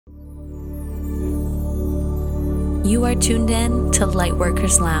You are tuned in to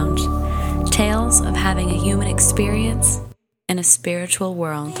Lightworkers Lounge, tales of having a human experience in a spiritual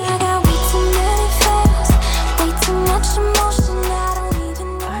world.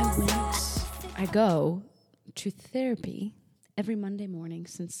 I go to therapy every Monday morning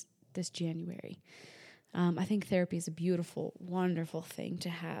since this January. I think therapy is a beautiful, wonderful thing to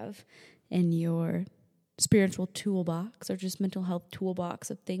have in your spiritual toolbox or just mental health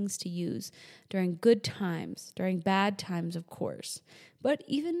toolbox of things to use during good times, during bad times, of course, but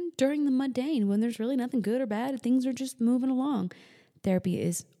even during the mundane when there's really nothing good or bad, things are just moving along. Therapy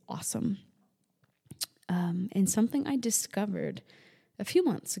is awesome. And something I discovered a few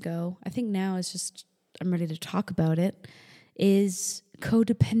months ago, I think now is just, I'm ready to talk about it, is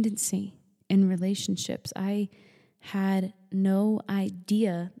codependency in relationships. I had no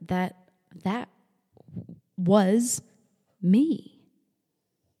idea that was me.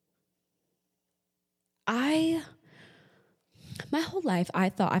 My whole life,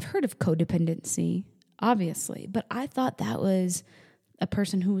 I've heard of codependency, obviously, but I thought that was a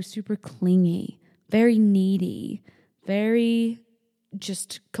person who was super clingy, very needy, very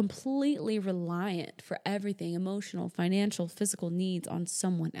just completely reliant for everything, emotional, financial, physical needs on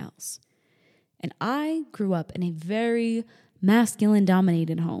someone else. And I grew up in a very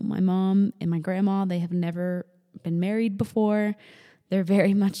masculine-dominated home. My mom and my grandma, they have never been married before. They're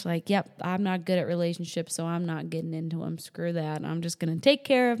very much like, yep, I'm not good at relationships, so I'm not getting into them. Screw that. I'm just going to take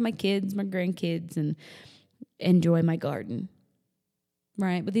care of my kids, my grandkids, and enjoy my garden.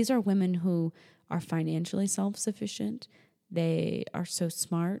 Right? But these are women who are financially self-sufficient. They are so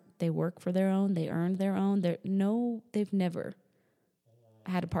smart. They work for their own. They earn their own. They've never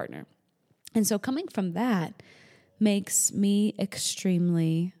had a partner. And so coming from that makes me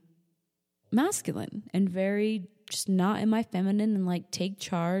extremely masculine and very just not in my feminine and like take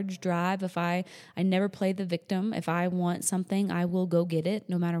charge, drive. I never play the victim. If I want something, I will go get it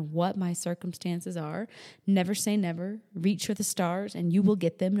no matter what my circumstances are. Never say never. Reach for the stars and you will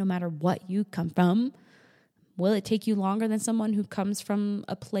get them no matter what you come from. Will it take you longer than someone who comes from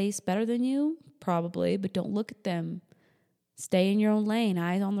a place better than you? Probably, but don't look at them. Stay in your own lane,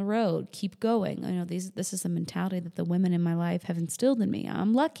 eyes on the road, keep going. I know this is the mentality that the women in my life have instilled in me.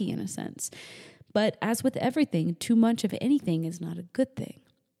 I'm lucky in a sense. But as with everything, too much of anything is not a good thing.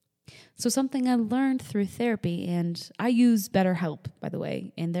 So something I learned through therapy, and I use BetterHelp, by the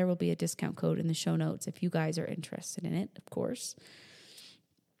way, and there will be a discount code in the show notes if you guys are interested in it, of course.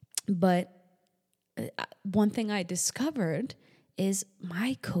 But one thing I discovered is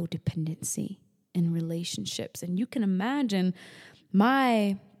my codependency in relationships. And you can imagine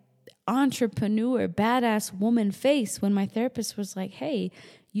my entrepreneur, badass woman face when my therapist was like, hey,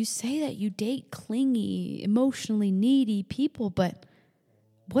 you say that you date clingy, emotionally needy people, but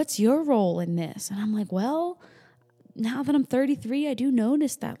what's your role in this? And I'm like, well, now that I'm 33, I do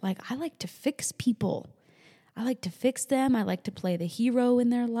notice that like I like to fix people. I like to fix them. I like to play the hero in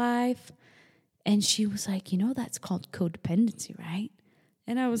their life. And she was like, that's called codependency, right?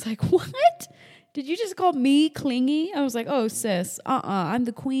 And I was like, what? Did you just call me clingy? I was like, oh, sis, I'm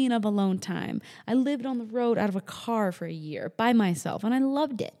the queen of alone time. I lived on the road out of a car for a year by myself, and I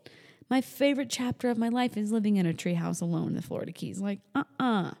loved it. My favorite chapter of my life is living in a treehouse alone in the Florida Keys. Like,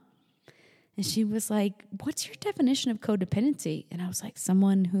 And she was like, what's your definition of codependency? And I was like,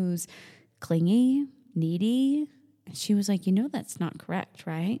 someone who's clingy, needy. And she was like, that's not correct,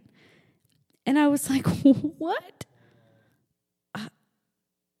 right? And I was like, what?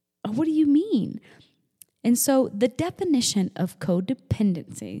 What do you mean? And so the definition of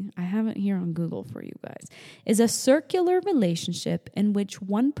codependency, I have it here on Google for you guys, is a circular relationship in which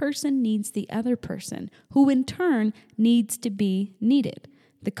one person needs the other person, who in turn needs to be needed.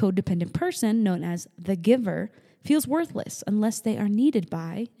 The codependent person, known as the giver, feels worthless unless they are needed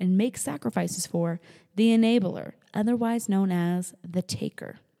by and make sacrifices for the enabler, otherwise known as the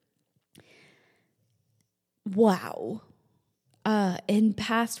taker. Wow. In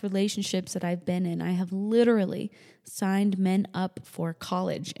past relationships that I've been in, I have literally signed men up for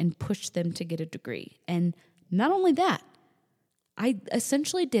college and pushed them to get a degree. And not only that, I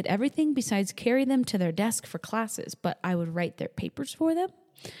essentially did everything besides carry them to their desk for classes, but I would write their papers for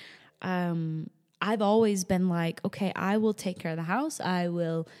them. I've always been like, okay, I will take care of the house. I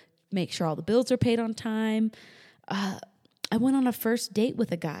will make sure all the bills are paid on time. I went on a first date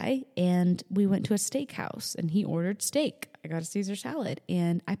with a guy, and we went to a steakhouse, and he ordered steak. I got a Caesar salad,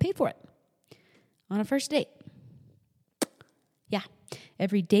 and I paid for it on a first date. Yeah,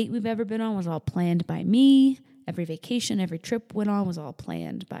 every date we've ever been on was all planned by me. Every vacation, every trip went on was all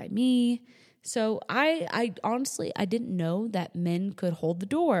planned by me. So I honestly, I didn't know that men could hold the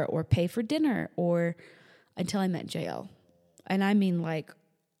door or pay for dinner or until I met JL. And I mean, like,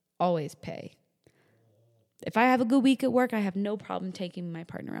 always pay. If I have a good week at work, I have no problem taking my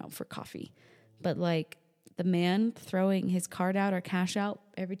partner out for coffee. But like the man throwing his card out or cash out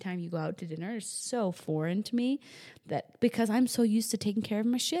every time you go out to dinner is so foreign to me, that because I'm so used to taking care of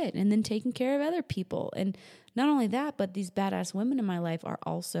my shit and then taking care of other people. And not only that, but these badass women in my life are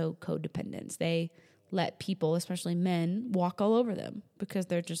also codependents. They let people, especially men, walk all over them because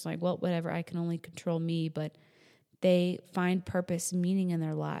they're just like, well, whatever, I can only control me. But they find purpose and meaning in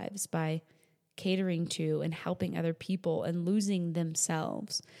their lives by catering to and helping other people and losing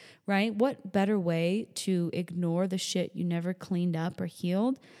themselves, right? What better way to ignore the shit you never cleaned up or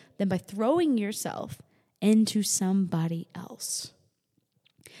healed than by throwing yourself into somebody else?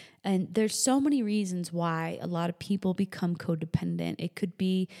 And there's so many reasons why a lot of people become codependent. It could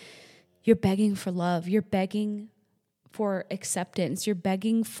be you're begging for love, you're begging for acceptance, you're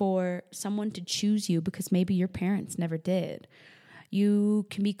begging for someone to choose you because maybe your parents never did. You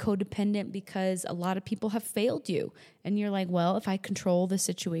can be codependent because a lot of people have failed you. And you're like, well, if I control the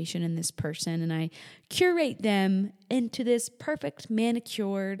situation and this person and I curate them into this perfect,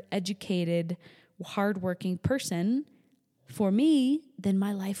 manicured, educated, hardworking person for me, then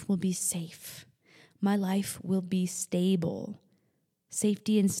my life will be safe. My life will be stable.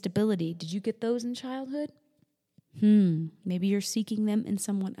 Safety and stability. Did you get those in childhood? Maybe you're seeking them in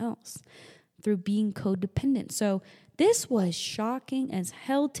someone else through being codependent. So this was shocking as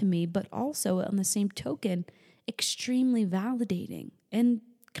hell to me, but also on the same token, extremely validating. And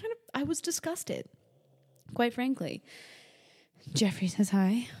kind of, I was disgusted, quite frankly. Jeffrey says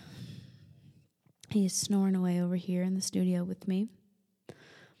hi. He is snoring away over here in the studio with me.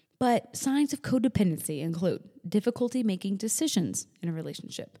 But signs of codependency include difficulty making decisions in a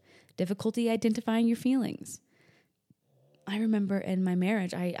relationship, difficulty identifying your feelings. I remember in my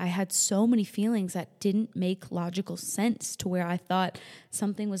marriage, I had so many feelings that didn't make logical sense, to where I thought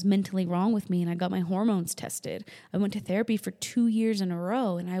something was mentally wrong with me, and I got my hormones tested. I went to therapy for 2 years in a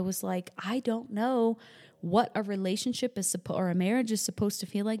row, and I was like, I don't know what a relationship is or a marriage is supposed to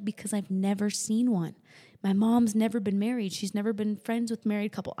feel like because I've never seen one. My mom's never been married. She's never been friends with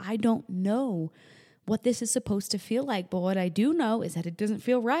married couple. I don't know what this is supposed to feel like, but what I do know is that it doesn't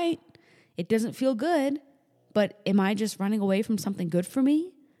feel right. It doesn't feel good. But am I just running away from something good for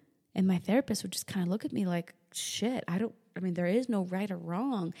me? And my therapist would just kind of look at me like, shit, there is no right or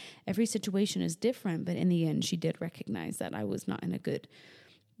wrong. Every situation is different. But in the end, she did recognize that I was not in a good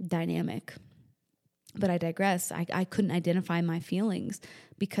dynamic. But I digress. I couldn't identify my feelings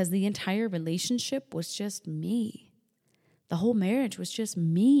because the entire relationship was just me. The whole marriage was just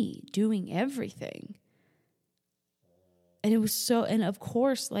me doing everything. And it was so, and of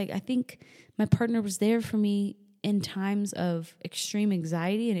course, like, I think my partner was there for me in times of extreme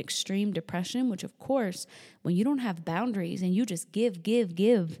anxiety and extreme depression, which of course, when you don't have boundaries and you just give,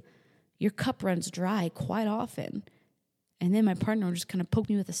 your cup runs dry quite often. And then my partner would just kind of poke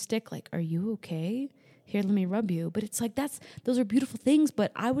me with a stick, like, are you okay? Here, let me rub you. But it's like, those are beautiful things,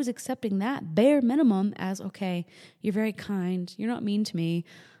 but I was accepting that bare minimum as, okay, you're very kind. You're not mean to me.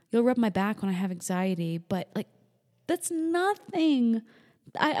 You'll rub my back when I have anxiety, but like, that's nothing.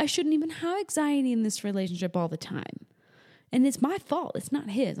 I shouldn't even have anxiety in this relationship all the time. And it's my fault. It's not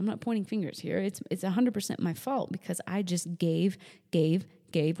his. I'm not pointing fingers here. It's 100% my fault because I just gave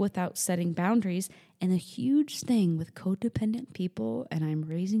without setting boundaries. And the huge thing with codependent people, and I'm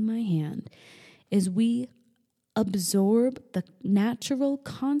raising my hand, is we absorb the natural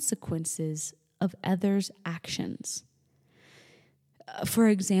consequences of others' actions. For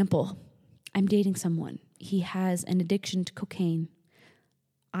example, I'm dating someone. He has an addiction to cocaine.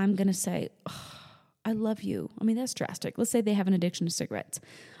 I'm going to say, oh, I love you. I mean, that's drastic. Let's say they have an addiction to cigarettes.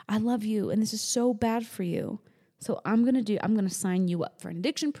 I love you, and this is so bad for you. So I'm going to sign you up for an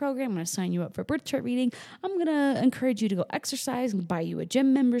addiction program. I'm going to sign you up for a birth chart reading. I'm going to encourage you to go exercise and buy you a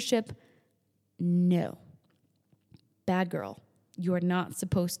gym membership. No. Bad girl. You are not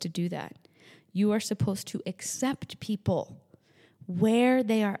supposed to do that. You are supposed to accept people where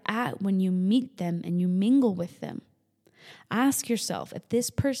they are at when you meet them and you mingle with them. Ask yourself, if this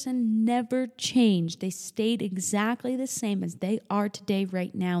person never changed, they stayed exactly the same as they are today,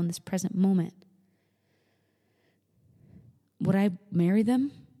 right now, in this present moment, would I marry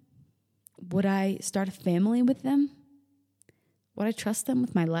them? Would I start a family with them? Would I trust them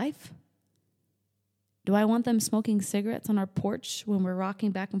with my life? Do I want them smoking cigarettes on our porch when we're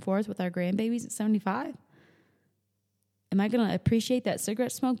rocking back and forth with our grandbabies at 75? Am I going to appreciate that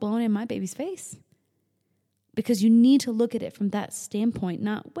cigarette smoke blowing in my baby's face? Because you need to look at it from that standpoint,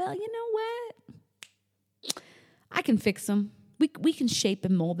 not, well, you know what? I can fix them. We can shape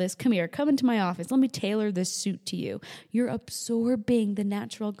and mold this. Come here, come into my office. Let me tailor this suit to you. You're absorbing the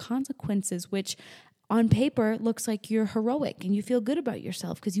natural consequences, which on paper looks like you're heroic and you feel good about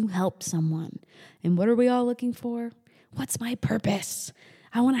yourself because you helped someone. And what are we all looking for? What's my purpose?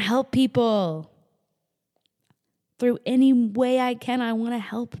 I want to help people. Through any way I can, I want to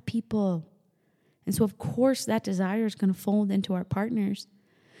help people. And so, of course, that desire is going to fold into our partners.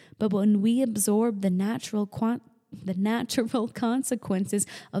 But when we absorb the natural consequences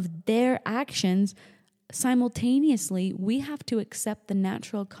of their actions, simultaneously, we have to accept the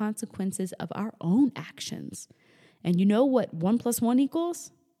natural consequences of our own actions. And you know what 1 + 1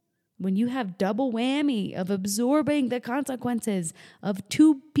 equals? When you have double whammy of absorbing the consequences of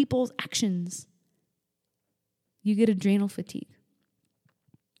two people's actions, you get adrenal fatigue.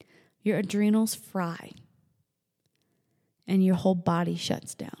 Your adrenals fry, and your whole body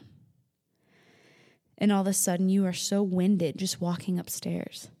shuts down. And all of a sudden, you are so winded just walking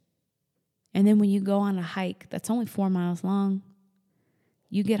upstairs. And then when you go on a hike that's only 4 miles long,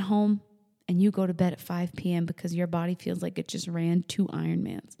 you get home and you go to bed at 5 p.m. because your body feels like it just ran 2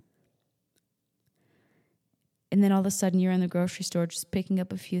 Ironmans. And then all of a sudden, you're in the grocery store just picking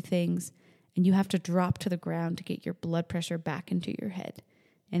up a few things, and you have to drop to the ground to get your blood pressure back into your head.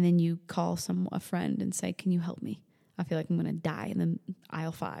 And then you call a friend and say, can you help me? I feel like I'm going to die in the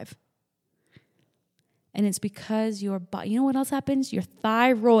aisle 5. And it's because your body, you know what else happens? Your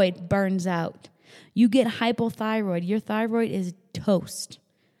thyroid burns out. You get hypothyroid. Your thyroid is toast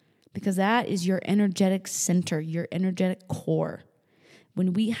because that is your energetic center, your energetic core.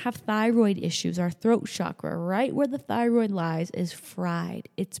 When we have thyroid issues, our throat chakra, right where the thyroid lies, is fried.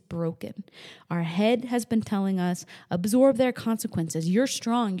 It's broken. Our head has been telling us, absorb their consequences. You're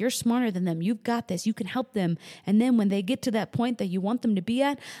strong. You're smarter than them. You've got this. You can help them. And then when they get to that point that you want them to be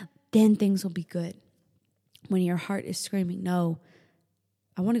at, then things will be good. When your heart is screaming, no,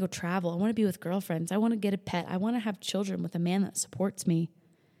 I want to go travel. I want to be with girlfriends. I want to get a pet. I want to have children with a man that supports me.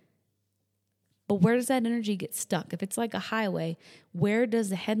 But where does that energy get stuck? If it's like a highway, where does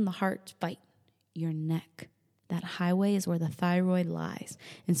the head and the heart fight? Your neck. That highway is where the thyroid lies.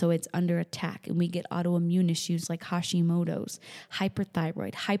 And so it's under attack. And we get autoimmune issues like Hashimoto's,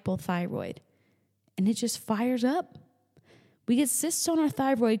 hyperthyroid, hypothyroid. And it just fires up. We get cysts on our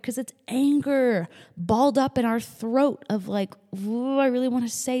thyroid because it's anger balled up in our throat of like, oh, I really want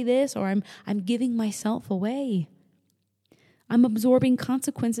to say this, or I'm giving myself away. I'm absorbing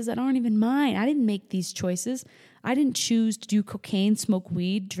consequences that aren't even mine. I didn't make these choices. I didn't choose to do cocaine, smoke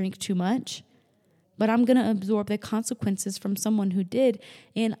weed, drink too much. But I'm going to absorb the consequences from someone who did.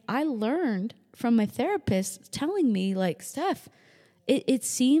 And I learned from my therapist telling me, like, Steph, it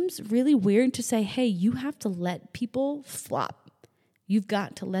seems really weird to say, hey, you have to let people flop. You've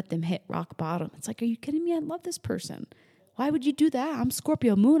got to let them hit rock bottom. It's like, are you kidding me? I love this person. Why would you do that? I'm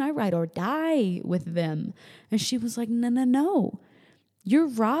Scorpio moon. I ride or die with them. And she was like, no. You're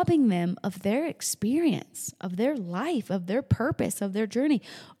robbing them of their experience, of their life, of their purpose, of their journey.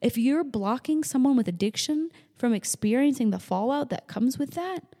 If you're blocking someone with addiction from experiencing the fallout that comes with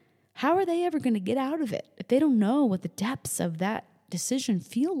that, how are they ever going to get out of it if they don't know what the depths of that decision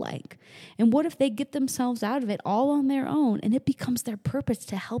feel like? And what if they get themselves out of it all on their own and it becomes their purpose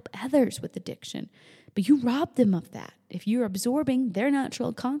to help others with addiction? But you rob them of that if you're absorbing their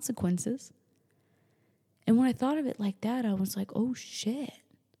natural consequences. And when I thought of it like that, I was like, oh shit.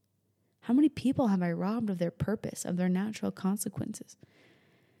 How many people have I robbed of their purpose, of their natural consequences?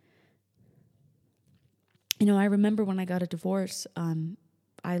 You know, I remember when I got a divorce,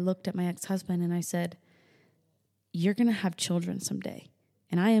 I looked at my ex-husband and I said, you're going to have children someday.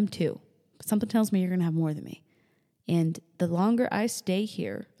 And I am too. But something tells me you're going to have more than me. And the longer I stay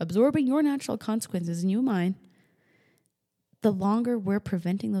here, absorbing your natural consequences and you mine, the longer we're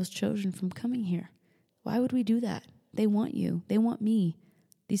preventing those children from coming here. Why would we do that? They want you. They want me.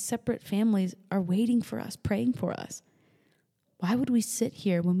 These separate families are waiting for us, praying for us. Why would we sit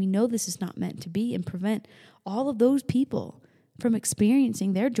here when we know this is not meant to be and prevent all of those people from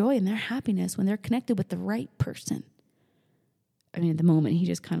experiencing their joy and their happiness when they're connected with the right person? I mean, at the moment, he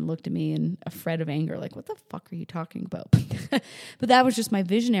just kind of looked at me in a fret of anger, like, what the fuck are you talking about? But that was just my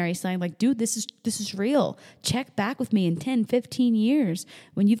visionary saying, like, dude, this is real. Check back with me in 10, 15 years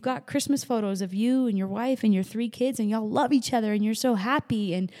when you've got Christmas photos of you and your wife and your 3 kids and y'all love each other and you're so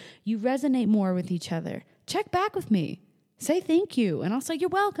happy and you resonate more with each other. Check back with me. Say thank you. And I'll say, you're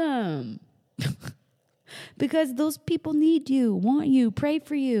welcome. Because those people need you, want you, pray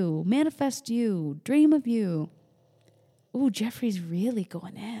for you, manifest you, dream of you. Ooh, Jeffrey's really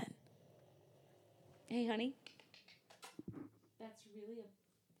going in. Hey, honey. That's really,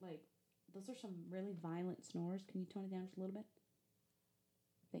 those are some really violent snores. Can you tone it down just a little bit?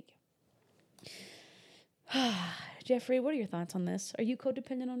 Jeffrey, what are your thoughts on this? Are you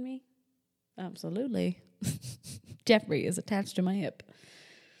codependent on me? Absolutely. Jeffrey is attached to my hip.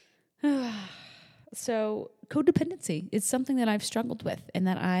 So codependency is something that I've struggled with and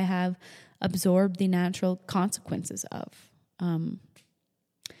that I have absorbed the natural consequences of. In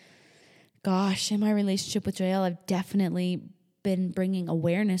my relationship with Jael, I've definitely been bringing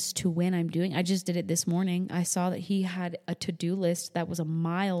awareness to when I'm doing. I just did it this morning. I saw that he had a to-do list that was a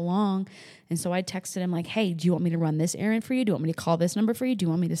mile long. And so I texted him like, hey, do you want me to run this errand for you? Do you want me to call this number for you? Do you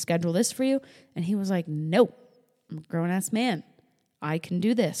want me to schedule this for you? And he was like, nope, I'm a grown-ass man. I can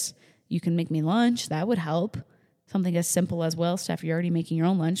do this. You can make me lunch. That would help. Something as simple as, well, Steph, you're already making your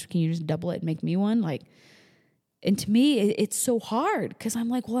own lunch. Can you just double it and make me one? And to me, it's so hard because I'm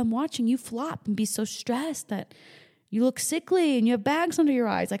like, well, I'm watching you flop and be so stressed that you look sickly and you have bags under your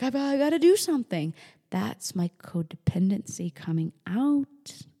eyes. Like, I got to do something. That's my codependency coming out.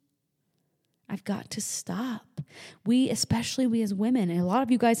 I've got to stop. Especially we as women, and a lot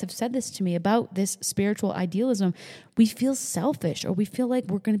of you guys have said this to me about this spiritual idealism, we feel selfish or we feel like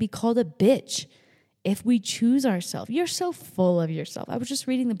we're going to be called a bitch if we choose ourselves. You're so full of yourself. I was just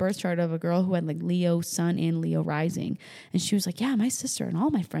reading the birth chart of a girl who had like Leo sun and Leo rising. And she was like, yeah, my sister and all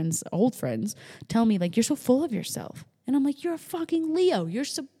my friends, old friends, tell me like, you're so full of yourself. And I'm like, you're a fucking Leo. You're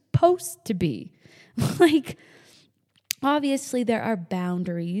supposed to be. Like, obviously there are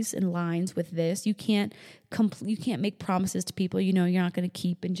boundaries and lines with this. You can't make promises to people you know you're not going to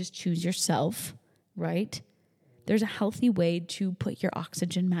keep and just choose yourself, right? There's a healthy way to put your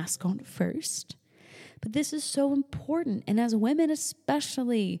oxygen mask on first. But this is so important. And as women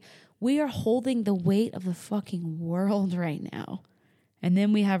especially, we are holding the weight of the fucking world right now. And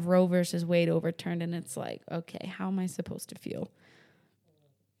then we have Roe versus Wade overturned and it's like, okay, how am I supposed to feel?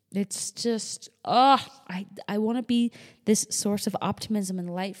 It's just, I want to be this source of optimism and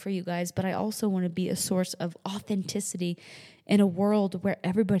light for you guys, but I also want to be a source of authenticity in a world where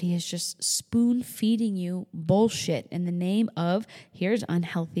everybody is just spoon feeding you bullshit in the name of, here's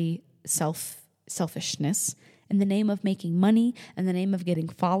unhealthy selfishness, in the name of making money, in the name of getting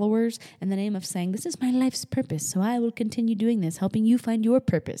followers, in the name of saying, this is my life's purpose, so I will continue doing this, helping you find your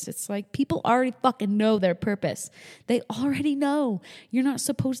purpose. It's like people already fucking know their purpose. They already know. You're not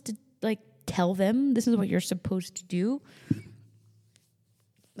supposed to like tell them this is what you're supposed to do.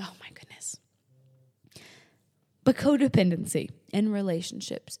 Oh my goodness. But codependency in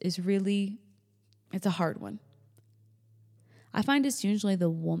relationships is really, it's a hard one. I find it's usually the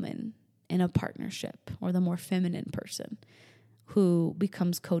woman in a partnership or the more feminine person who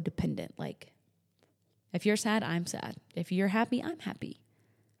becomes codependent. Like, if you're sad, I'm sad. If you're happy, I'm happy.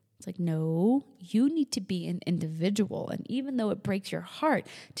 It's like, no, you need to be an individual. And even though it breaks your heart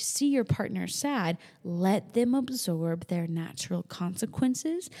to see your partner sad, let them absorb their natural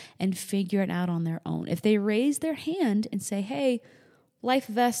consequences and figure it out on their own. If they raise their hand and say, hey, life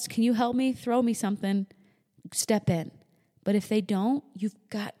vest, can you help me? Throw me something. Step in. But if they don't, you've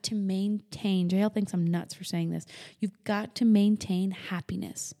got to maintain. Jael thinks I'm nuts for saying this. You've got to maintain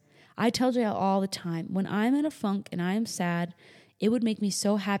happiness. I tell Jael all the time, when I'm in a funk and I am sad, it would make me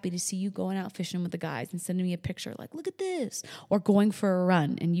so happy to see you going out fishing with the guys and sending me a picture like, look at this. Or going for a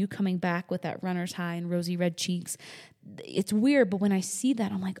run and you coming back with that runner's high and rosy red cheeks. It's weird, but when I see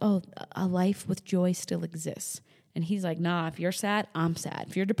that, I'm like, oh, a life with joy still exists. And he's like, nah, if you're sad, I'm sad.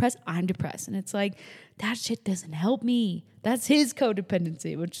 If you're depressed, I'm depressed. And it's like, that shit doesn't help me. That's his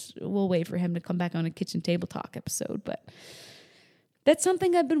codependency, which we'll wait for him to come back on a kitchen table talk episode. But that's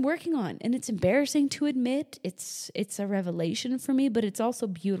something I've been working on. And it's embarrassing to admit. It's a revelation for me, but it's also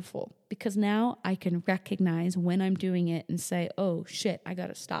beautiful because now I can recognize when I'm doing it and say, oh shit, I got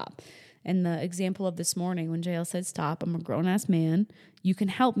to stop. And the example of this morning when Jael said, stop, I'm a grown-ass man. You can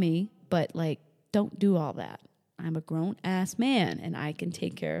help me, but like, don't do all that. I'm a grown-ass man, and I can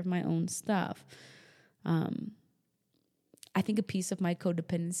take care of my own stuff. I think a piece of my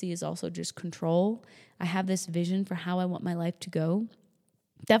codependency is also just control. I have this vision for how I want my life to go.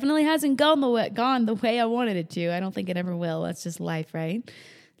 Definitely hasn't gone the way I wanted it to. I don't think it ever will. That's just life, right?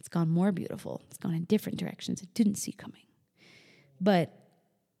 It's gone more beautiful. It's gone in different directions it didn't see coming. But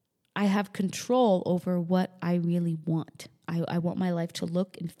I have control over what I really want. I want my life to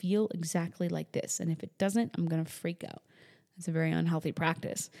look and feel exactly like this. And if it doesn't, I'm going to freak out. It's a very unhealthy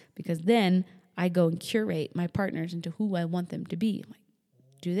practice because then I go and curate my partners into who I want them to be. I'm like,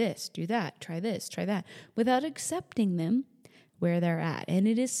 do this, do that, try this, try that, without accepting them where they're at. And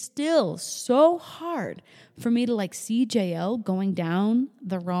it is still so hard for me to like see Jael going down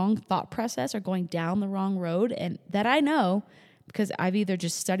the wrong thought process or going down the wrong road. And that I know because I've either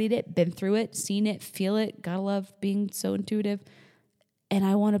just studied it, been through it, seen it, feel it. Gotta love being so intuitive. And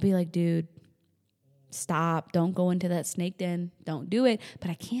I want to be like, dude, stop, don't go into that snake den, don't do it. But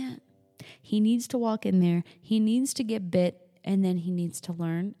I can't. He needs to walk in there. He needs to get bit, and then he needs to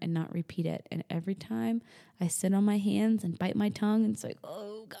learn and not repeat it. And every time I sit on my hands and bite my tongue, and it's like,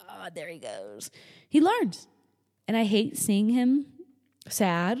 oh God, there he goes. He learns. And I hate seeing him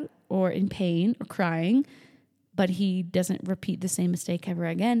sad or in pain or crying, but he doesn't repeat the same mistake ever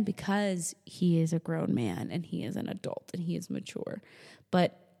again because he is a grown man and he is an adult and he is mature.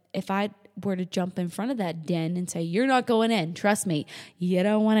 But if I were to jump in front of that den and say, you're not going in, trust me, you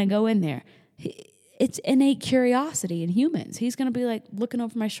don't want to go in there. It's innate curiosity in humans. He's going to be like looking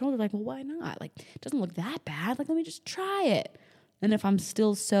over my shoulder like, well, why not? Like, it doesn't look that bad. Like, let me just try it. And if I'm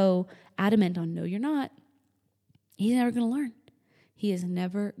still so adamant on, no, you're not, he's never going to learn. He is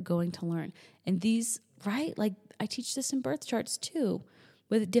never going to learn. And these, right? Like, I teach this in birth charts too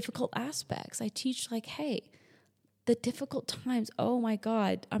with difficult aspects. I teach like, hey, the difficult times, oh my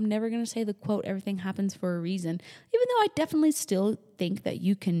God, I'm never going to say the quote, everything happens for a reason, even though I definitely still think that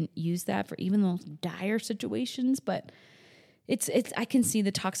you can use that for even the most dire situations, but it's I can see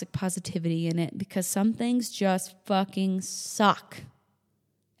the toxic positivity in it because some things just fucking suck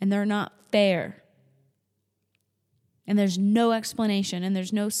and they're not fair. And there's no explanation and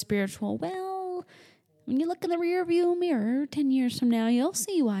there's no spiritual, well, when you look in the rear view mirror 10 years from now, you'll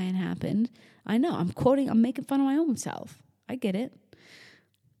see why it happened. I know, I'm making fun of my own self. I get it.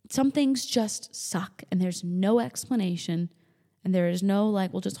 Some things just suck and there's no explanation and there is no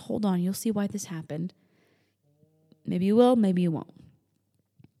like, well, just hold on, you'll see why this happened. Maybe you will, maybe you won't.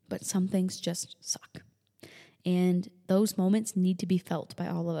 But some things just suck. And those moments need to be felt by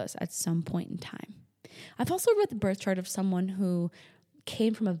all of us at some point in time. I've also read the birth chart of someone who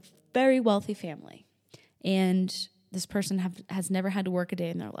came from a very wealthy family. And this person has never had to work a day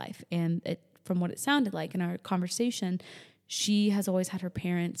in their life. And from what it sounded like in our conversation, she has always had her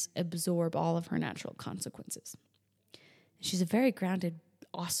parents absorb all of her natural consequences. She's a very grounded,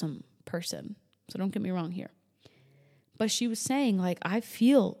 awesome person. So don't get me wrong here. But she was saying, like, I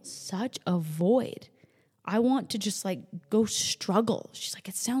feel such a void. I want to just like go struggle. She's like,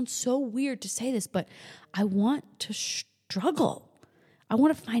 it sounds so weird to say this, but I want to struggle. I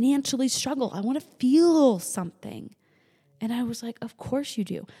want to financially struggle. I want to feel something. And I was like, of course you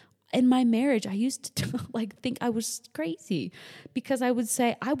do. In my marriage, I used to like think I was crazy because I would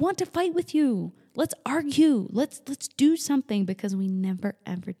say, I want to fight with you. Let's argue. Let's do something, because we never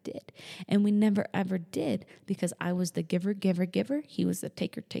ever did. And we never ever did because I was the giver. He was the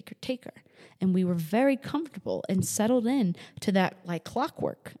taker. And we were very comfortable and settled in to that like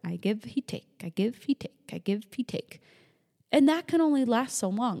clockwork. I give, he take. I give, he take. I give, he take. And that can only last so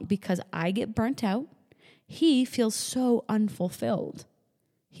long because I get burnt out. He feels so unfulfilled.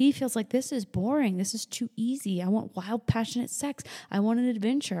 He feels like this is boring. This is too easy. I want wild, passionate sex. I want an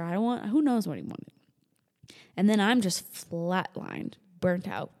adventure. Who knows what he wanted. And then I'm just flatlined, burnt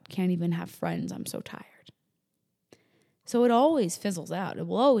out, can't even have friends. I'm so tired. So it always fizzles out. It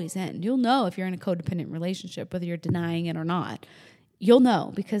will always end. You'll know if you're in a codependent relationship, whether you're denying it or not. You'll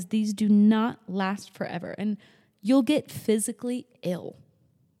know because these do not last forever. And you'll get physically ill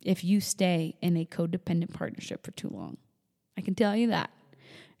if you stay in a codependent partnership for too long. I can tell you that.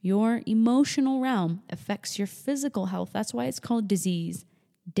 Your emotional realm affects your physical health. That's why it's called disease.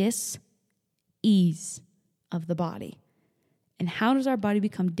 Dis-ease of the body. And how does our body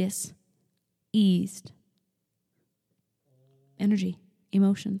become dis-eased? Energy,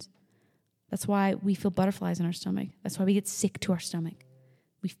 emotions. That's why we feel butterflies in our stomach. That's why we get sick to our stomach.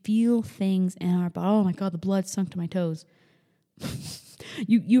 We feel things in our body. Oh my God, the blood sunk to my toes.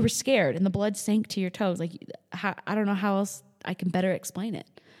 You were scared and the blood sank to your toes. Like, I don't know how else I can better explain it.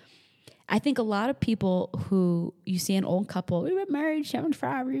 I think a lot of people who you see an old couple, we've been married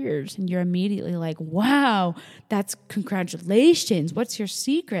 75 years, and you're immediately like, wow, that's congratulations. What's your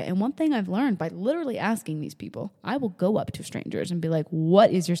secret? And one thing I've learned by literally asking these people, I will go up to strangers and be like,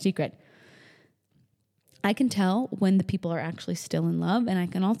 what is your secret? I can tell when the people are actually still in love, and I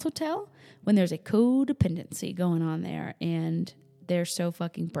can also tell when there's a codependency going on there and they're so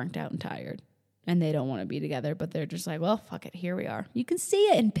fucking burnt out and tired. And they don't want to be together, but they're just like, well, fuck it, here we are. You can see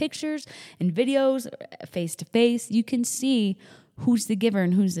it in pictures and videos, face to face. You can see who's the giver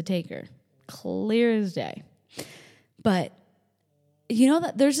and who's the taker. Clear as day. But you know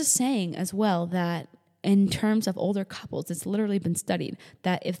that there's a saying as well that in terms of older couples, it's literally been studied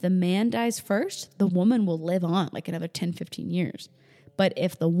that if the man dies first, the woman will live on like another 10, 15 years. But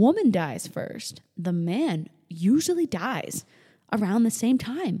if the woman dies first, the man usually dies around the same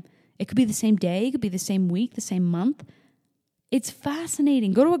time. It could be the same day. It could be the same week, the same month. It's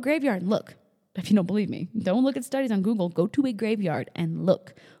fascinating. Go to a graveyard and look. If you don't believe me, don't look at studies on Google. Go to a graveyard and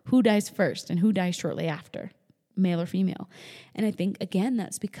look who dies first and who dies shortly after, male or female. And I think, again,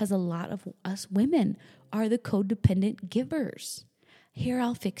 that's because a lot of us women are the codependent givers. Here,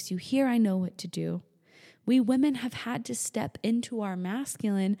 I'll fix you. Here, I know what to do. We women have had to step into our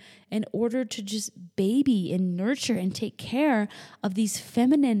masculine in order to just baby and nurture and take care of these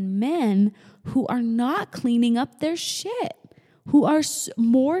feminine men who are not cleaning up their shit, who are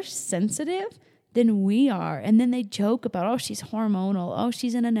more sensitive than we are. And then they joke about, oh, she's hormonal. Oh,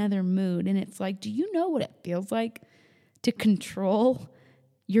 she's in another mood. And it's like, do you know what it feels like to control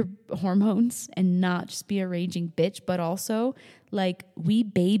your hormones and not just be a raging bitch, but also like we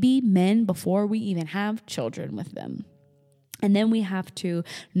baby men before we even have children with them. And then we have to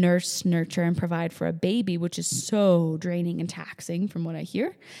nurse, nurture, and provide for a baby, which is so draining and taxing from what I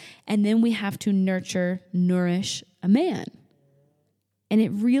hear. And then we have to nurture, nourish a man. And it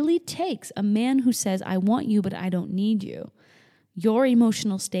really takes a man who says, I want you, but I don't need you. Your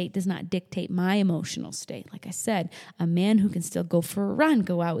emotional state does not dictate my emotional state. Like I said, a man who can still go for a run,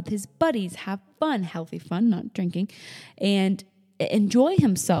 go out with his buddies, have fun, healthy fun, not drinking, and enjoy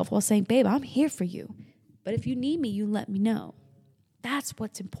himself while saying, babe, I'm here for you. But if you need me, you let me know. That's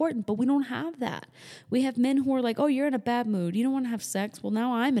what's important, but we don't have that. We have men who are like, oh, you're in a bad mood. You don't want to have sex. Well,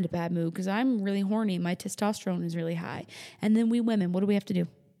 now I'm in a bad mood because I'm really horny. My testosterone is really high. And then we women, what do we have to do?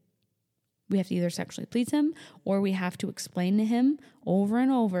 We have to either sexually please him or we have to explain to him over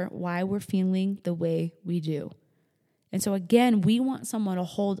and over why we're feeling the way we do. And so again, we want someone to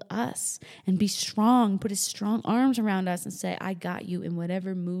hold us and be strong, put his strong arms around us and say, I got you in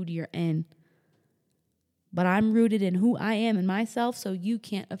whatever mood you're in. But I'm rooted in who I am and myself, so you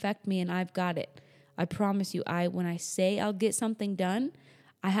can't affect me and I've got it. I promise you, when I say I'll get something done,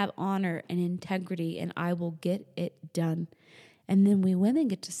 I have honor and integrity and I will get it done. And then we women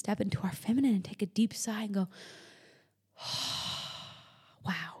get to step into our feminine and take a deep sigh and go, oh,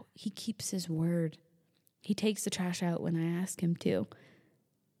 wow, he keeps his word. He takes the trash out when I ask him to.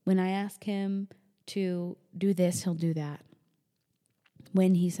 When I ask him to do this, he'll do that.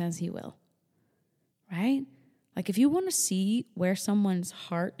 When he says he will. Right? Like if you want to see where someone's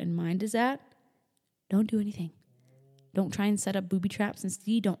heart and mind is at, don't do anything. Don't try and set up booby traps and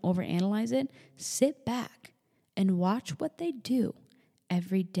see. Don't overanalyze it. Sit back and watch what they do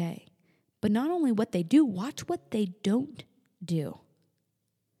every day. But not only what they do, watch what they don't do.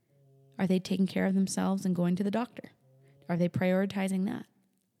 Are they taking care of themselves and going to the doctor? Are they prioritizing that?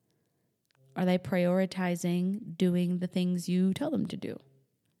 Are they prioritizing doing the things you tell them to do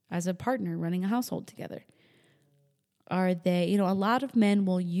as a partner, running a household together? Are they, a lot of men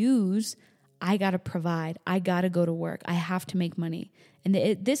will use, I got to provide, I got to go to work, I have to make money. And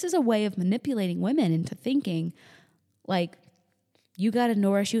this is a way of manipulating women into thinking like, you got to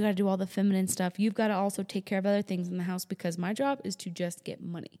nourish, you got to do all the feminine stuff. You've got to also take care of other things in the house because my job is to just get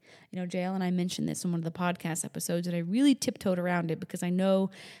money. JL and I mentioned this in one of the podcast episodes and I really tiptoed around it because I know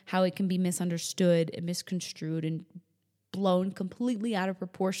how it can be misunderstood and misconstrued and blown completely out of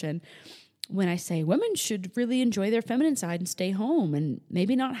proportion when I say women should really enjoy their feminine side and stay home and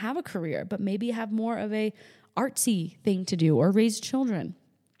maybe not have a career, but maybe have more of a artsy thing to do or raise children.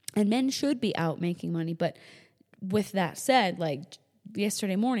 And men should be out making money. But with that said, like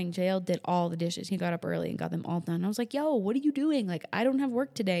yesterday morning, JL did all the dishes. He got up early and got them all done. I was like, yo, what are you doing? Like, I don't have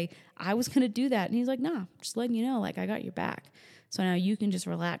work today. I was going to do that. And he's like, nah, just letting you know, like, I got your back. So now you can just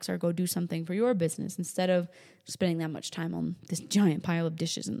relax or go do something for your business instead of spending that much time on this giant pile of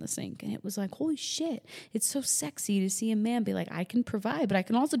dishes in the sink. And it was like, holy shit, it's so sexy to see a man be like, I can provide, but I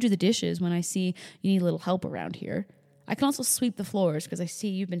can also do the dishes when I see you need a little help around here. I can also sweep the floors because I see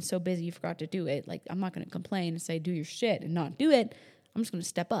you've been so busy you forgot to do it. Like, I'm not going to complain and say do your shit and not do it. I'm just going to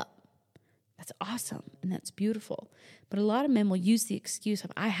step up. That's awesome and that's beautiful. But a lot of men will use the excuse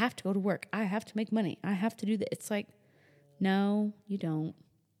of, I have to go to work. I have to make money. I have to do that. It's like, no, you don't.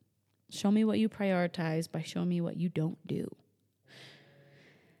 Show me what you prioritize by showing me what you don't do.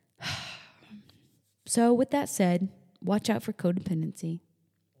 So with that said, watch out for codependency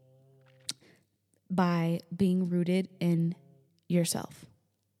by being rooted in yourself.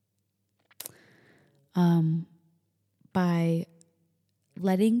 By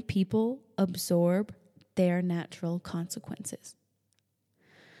letting people absorb their natural consequences.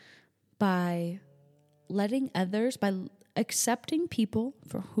 By letting others, by accepting people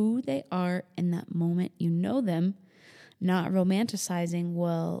for who they are in that moment you know them, not romanticizing,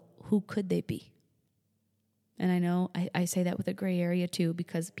 well, who could they be? And I know I say that with a gray area too,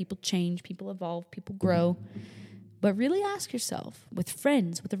 because people change, people evolve, people grow. But really ask yourself, with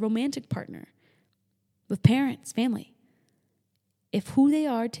friends, with a romantic partner, with parents, family, if who they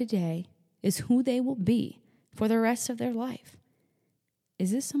are today is who they will be for the rest of their life.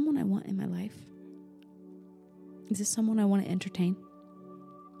 Is this someone I want in my life? Is this someone I want to entertain?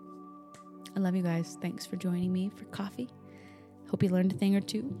 I love you guys. Thanks for joining me for coffee. Hope you learned a thing or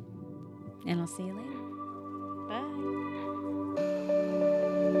two. And I'll see you later. Bye.